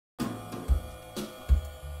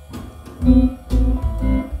I'm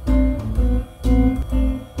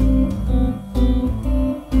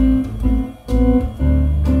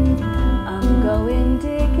going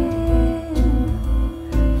digging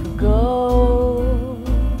for gold.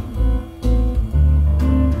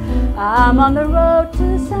 I'm on the road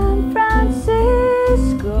to San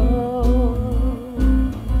Francisco.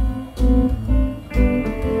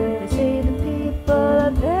 They say the people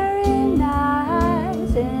are very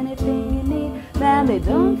nice. Anything you need, man, they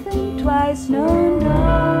don't think twice. No, no.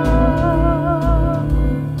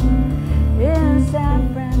 In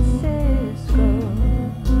San Francisco,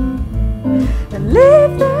 and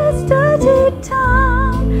leave this dirty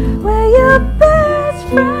town where your best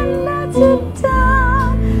friend lets it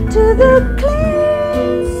down to the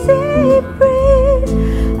clean sea breeze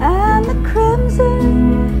and the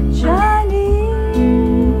crimson Chinese,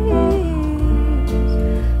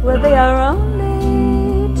 where they are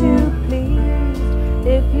only too pleased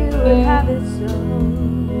if you would have it so,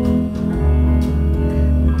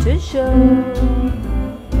 to show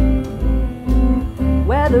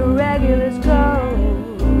where the regulars go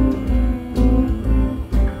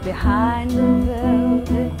behind the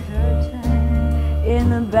velvet curtain in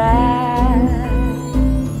the back.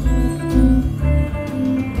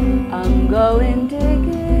 I'm going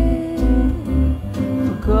digging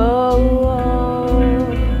for gold.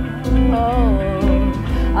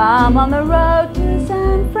 I'm on the road to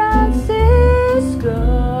San Francisco.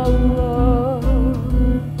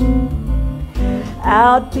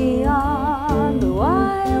 Out beyond the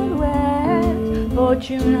Wild West,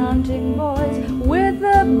 fortune hunting boys with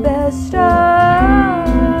the best stars.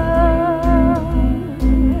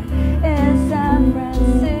 In San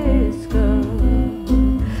Francisco,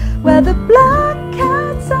 where the black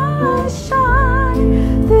cat's eyes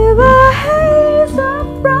shine through a haze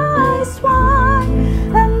of rice wine,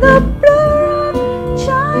 and the blur of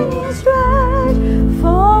Chinese red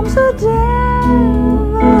forms a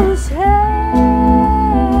devil's head.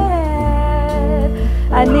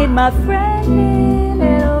 I need my friendly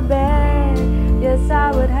little bed, yes,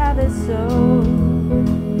 I would have it so.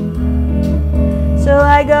 So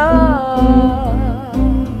I go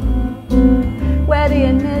where the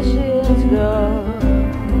initiates go,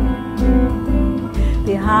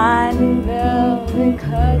 behind the velvet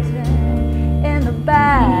curtain in the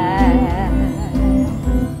back.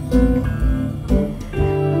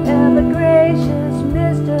 Ever gracious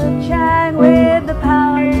Mr. Chang with the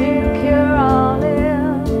power to cure all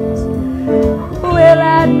ills will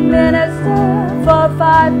administer for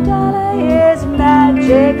 $5 his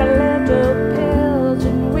magic